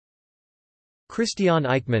Christiaan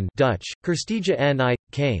Eijkman (Dutch: Christiaan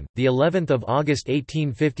Eijkman), the 11th of August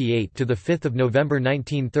 1858 to the 5th of November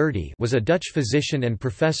 1930, was a Dutch physician and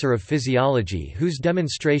professor of physiology whose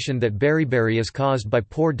demonstration that beriberi is caused by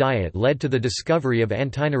poor diet led to the discovery of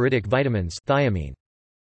antineuritic vitamins, thiamine.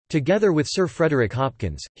 Together with Sir Frederick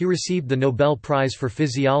Hopkins, he received the Nobel Prize for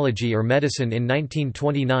Physiology or Medicine in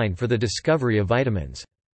 1929 for the discovery of vitamins.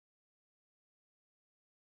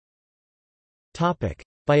 Topic: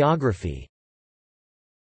 Biography.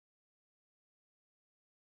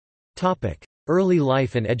 Early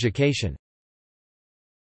life and education.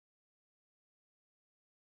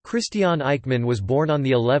 Christiaan Eijkman was born on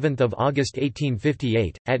the 11th of August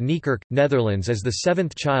 1858 at Nijkerk, Netherlands as the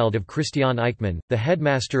seventh child of Christiaan Eijkman, the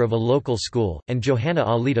headmaster of a local school, and Johanna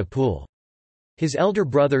Alida Poel. His elder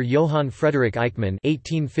brother Johann Frederik Eijkman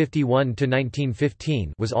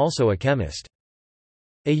 (1851–1915) was also a chemist.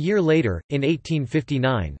 A year later, in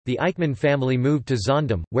 1859, the Eijkman family moved to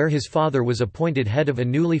Zaandam, where his father was appointed head of a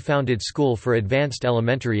newly founded school for advanced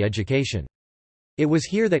elementary education. It was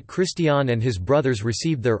here that Christiaan and his brothers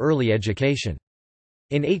received their early education.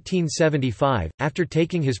 In 1875, after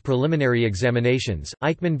taking his preliminary examinations,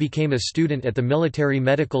 Eijkman became a student at the Military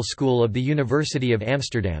Medical School of the University of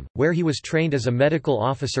Amsterdam, where he was trained as a medical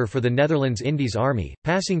officer for the Netherlands Indies Army,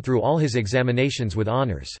 passing through all his examinations with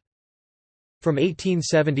honours. From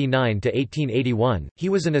 1879 to 1881, he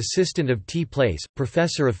was an assistant of T. Place,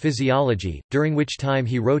 professor of physiology, during which time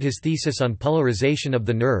he wrote his thesis on polarization of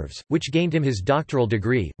the nerves, which gained him his doctoral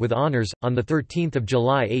degree, with honours, on 13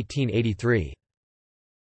 July 1883.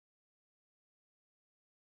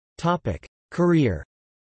 Career.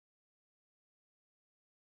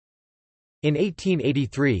 In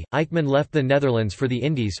 1883, Eijkman left the Netherlands for the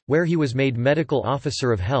Indies, where he was made medical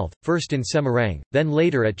officer of health, first in Semarang, then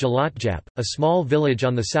later at Jelajap, a small village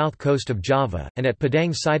on the south coast of Java, and at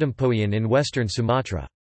Padang Sidempoyan in western Sumatra.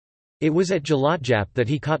 It was at Jelajap that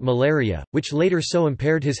he caught malaria, which later so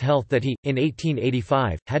impaired his health that he, in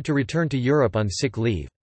 1885, had to return to Europe on sick leave.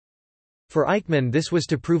 For Eijkman this was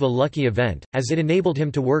to prove a lucky event, as it enabled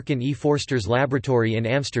him to work in E. Forster's laboratory in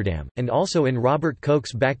Amsterdam, and also in Robert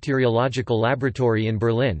Koch's bacteriological laboratory in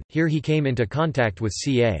Berlin. Here he came into contact with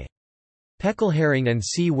C.A. Peckelharing and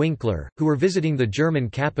C. Winkler, who were visiting the German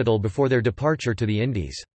capital before their departure to the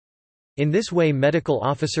Indies. In this way medical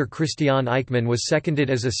officer Christiaan Eijkman was seconded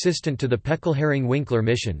as assistant to the Peckelharing-Winkler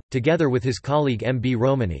mission, together with his colleague M. B.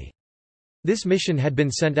 Romani. This mission had been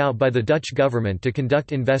sent out by the Dutch government to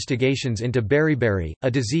conduct investigations into beriberi, a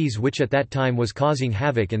disease which at that time was causing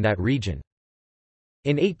havoc in that region.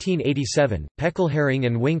 In 1887, Peckelharing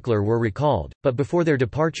and Winkler were recalled, but before their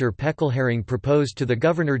departure Peckelharing proposed to the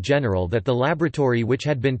Governor-General that the laboratory which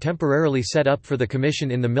had been temporarily set up for the commission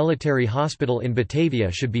in the military hospital in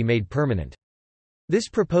Batavia should be made permanent. This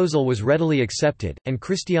proposal was readily accepted, and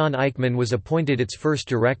Christiaan Eijkman was appointed its first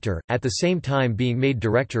director, at the same time being made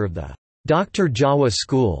director of the Dr. Jawa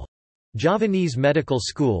School, Javanese Medical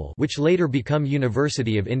School, which later became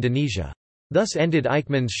University of Indonesia. Thus ended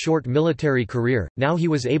Eijkman's short military career. Now he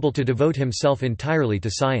was able to devote himself entirely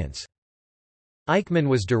to science. Eijkman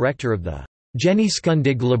was director of the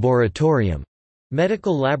Geneeskundig Laboratorium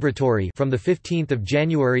medical laboratory from the 15th of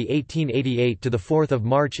January 1888 to the 4th of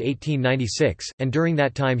March 1896, and during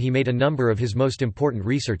that time he made a number of his most important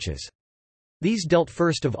researches. These dealt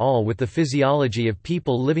first of all with the physiology of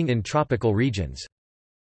people living in tropical regions.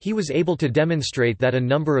 He was able to demonstrate that a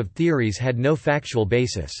number of theories had no factual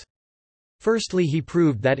basis. Firstly, he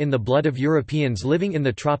proved that in the blood of Europeans living in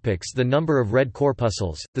the tropics the number of red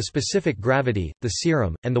corpuscles, the specific gravity, the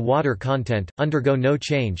serum, and the water content, undergo no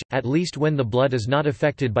change, at least when the blood is not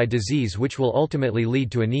affected by disease which will ultimately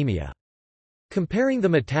lead to anemia. Comparing the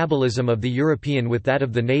metabolism of the European with that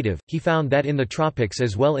of the native, he found that in the tropics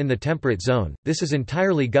as well in the temperate zone, this is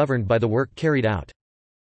entirely governed by the work carried out.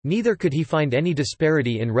 Neither could he find any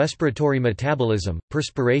disparity in respiratory metabolism,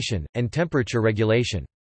 perspiration, and temperature regulation.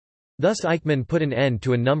 Thus Eijkman put an end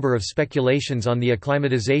to a number of speculations on the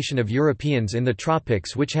acclimatization of Europeans in the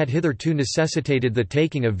tropics which had hitherto necessitated the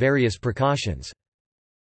taking of various precautions.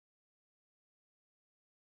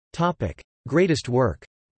 Greatest work.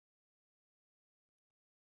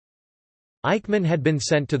 Eijkman had been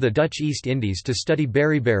sent to the Dutch East Indies to study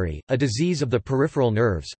beriberi, a disease of the peripheral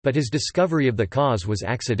nerves, but his discovery of the cause was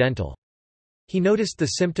accidental. He noticed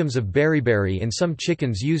the symptoms of beriberi in some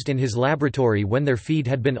chickens used in his laboratory when their feed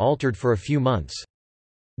had been altered for a few months.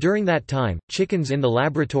 During that time, chickens in the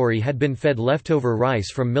laboratory had been fed leftover rice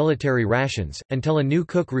from military rations, until a new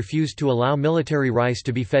cook refused to allow military rice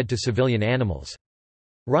to be fed to civilian animals.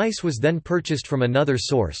 Rice was then purchased from another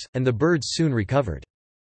source, and the birds soon recovered.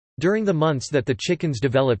 During the months that the chickens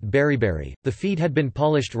developed beriberi, the feed had been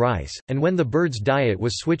polished rice, and when the birds' diet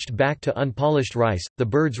was switched back to unpolished rice, the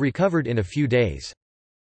birds recovered in a few days.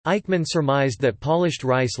 Eijkman surmised that polished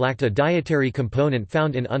rice lacked a dietary component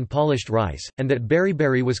found in unpolished rice, and that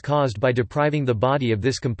beriberi was caused by depriving the body of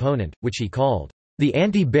this component, which he called the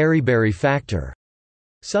anti-beriberi factor.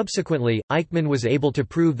 Subsequently, Eijkman was able to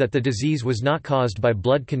prove that the disease was not caused by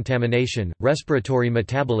blood contamination, respiratory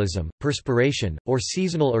metabolism, perspiration, or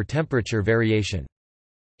seasonal or temperature variation.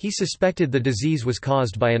 He suspected the disease was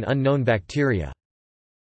caused by an unknown bacteria.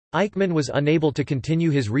 Eijkman was unable to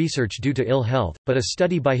continue his research due to ill health, but a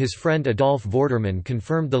study by his friend Adolf Vorderman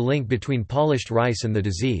confirmed the link between polished rice and the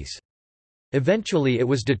disease. Eventually it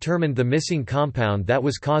was determined the missing compound that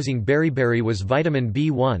was causing beriberi was vitamin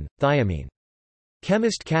B1, thiamine.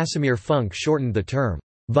 Chemist Casimir Funk shortened the term,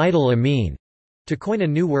 vital amine, to coin a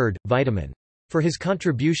new word, vitamin. For his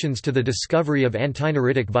contributions to the discovery of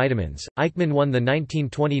antineuritic vitamins, Eijkman won the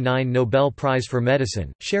 1929 Nobel Prize for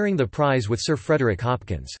Medicine, sharing the prize with Sir Frederick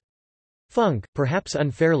Hopkins. Funk, perhaps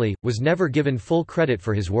unfairly, was never given full credit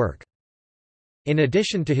for his work. In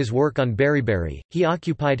addition to his work on beriberi, he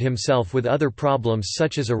occupied himself with other problems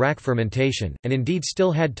such as Iraq fermentation, and indeed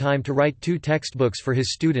still had time to write 2 textbooks for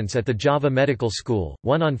his students at the Java Medical School,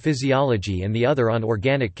 one on physiology and the other on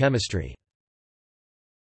organic chemistry.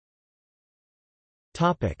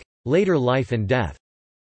 Later life and death.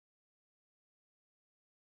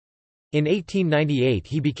 In 1898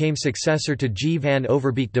 he became successor to G. van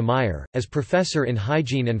Overbeek de Meyer, as professor in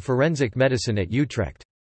hygiene and forensic medicine at Utrecht.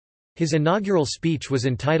 His inaugural speech was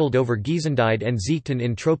entitled Over Gezondheid en Ziekten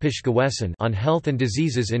in tropische Gewesten, on health and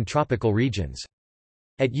diseases in tropical regions.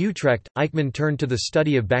 At Utrecht, Eijkman turned to the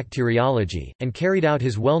study of bacteriology, and carried out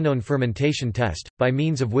his well-known fermentation test, by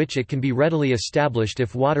means of which it can be readily established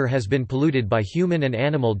if water has been polluted by human and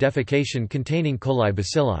animal defecation containing coli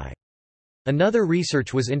bacilli. Another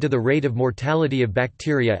research was into the rate of mortality of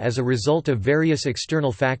bacteria as a result of various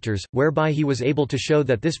external factors, whereby he was able to show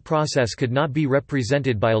that this process could not be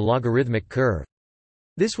represented by a logarithmic curve.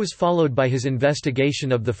 This was followed by his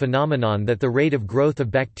investigation of the phenomenon that the rate of growth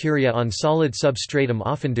of bacteria on solid substratum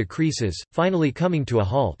often decreases, finally coming to a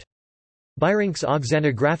halt. Beyrink's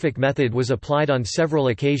oxanographic method was applied on several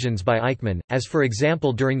occasions by Eijkman, as for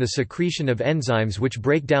example during the secretion of enzymes which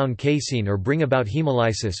break down casein or bring about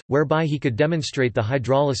hemolysis, whereby he could demonstrate the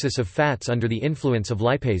hydrolysis of fats under the influence of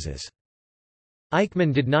lipases.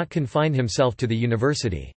 Eijkman did not confine himself to the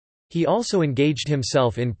university. He also engaged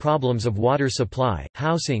himself in problems of water supply,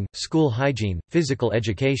 housing, school hygiene, physical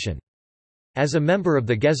education. As a member of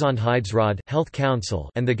the Gezondheidsraad Health Council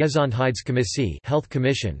and the Gezondheidscommissie Health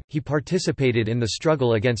Commission, he participated in the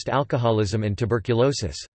struggle against alcoholism and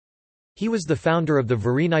tuberculosis. He was the founder of the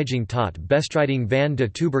Vereniging tot Bestrijding van de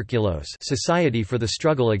Tuberculose Society for the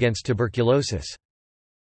Struggle Against Tuberculosis.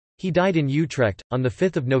 He died in Utrecht, on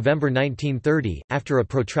 5 November 1930, after a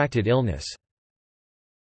protracted illness.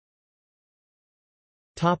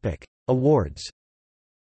 Awards.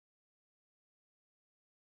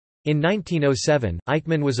 In 1907,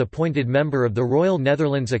 Eijkman was appointed member of the Royal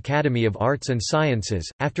Netherlands Academy of Arts and Sciences,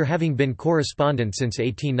 after having been correspondent since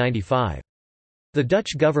 1895. The Dutch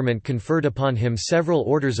government conferred upon him several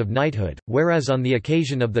orders of knighthood, whereas on the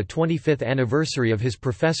occasion of the 25th anniversary of his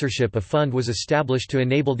professorship a fund was established to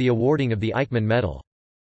enable the awarding of the Eijkman Medal.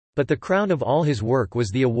 But the crown of all his work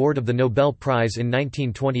was the award of the Nobel Prize in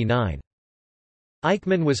 1929.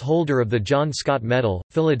 Eijkman was holder of the John Scott Medal,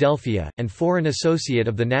 Philadelphia, and Foreign Associate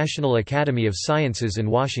of the National Academy of Sciences in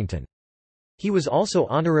Washington. He was also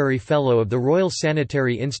Honorary Fellow of the Royal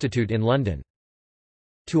Sanitary Institute in London.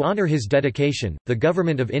 To honor his dedication, the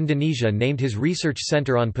Government of Indonesia named his research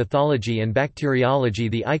center on pathology and bacteriology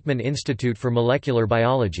the Eijkman Institute for Molecular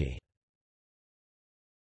Biology.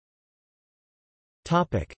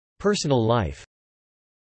 Personal life.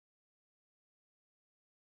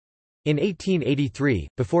 In 1883,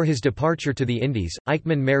 before his departure to the Indies,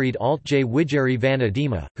 Eijkman married Altje Widjeri van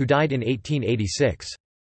Adema, who died in 1886.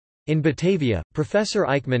 In Batavia, Professor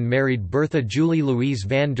Eijkman married Bertha Julie Louise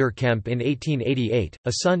van der Kemp in 1888.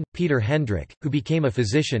 A son, Peter Hendrik, who became a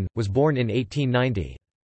physician, was born in 1890.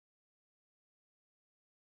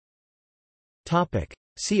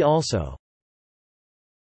 See also: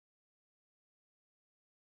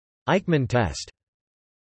 Eijkman test.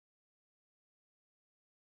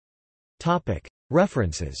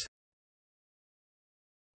 References.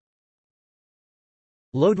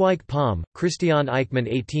 Lodewijk Palm, Christiaan Eijkman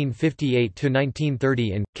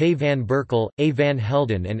 1858–1930 and, K. van Berkel, A. van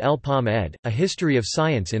Helden and L. Palm ed., A History of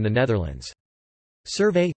Science in the Netherlands.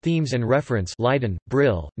 Survey, Themes and Reference Leiden,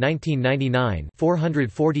 Brill, 1999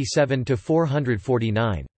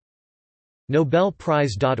 447–449.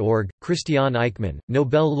 Nobelprize.org, Christiaan Eijkman,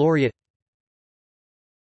 Nobel laureate.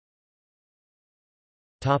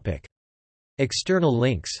 External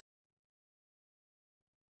links.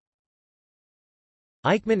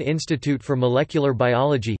 Eijkman Institute for Molecular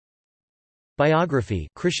Biology. Biography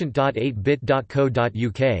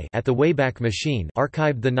Christiaan.8bit.co.uk at the Wayback Machine,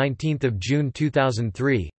 archived 19 June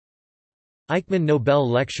 2003. Eijkman Nobel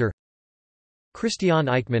Lecture. Christiaan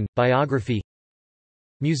Eijkman, biography.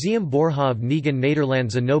 Museum Boerhaave Negen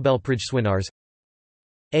Nederlandse Nobelprijswinnaars.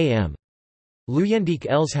 A.M. Leyendiek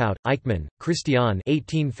Elshout, Eijkman, Christiaan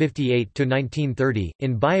 1858–1930,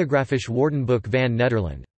 in Biographisch Woordenboek van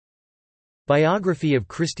Nederland. Biography of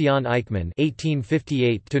Christiaan Eijkman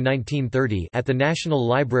 1858–1930 at the National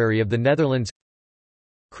Library of the Netherlands.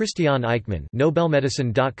 Christiaan Eijkman,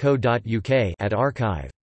 Nobelmedicine.co.uk at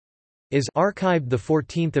archive. Is archived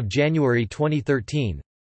 14 January 2013.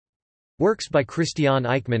 Works by Christiaan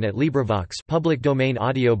Eijkman at LibriVox, public domain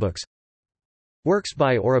audiobooks. Works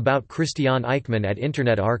by or about Christiaan Eijkman at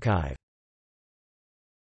Internet Archive.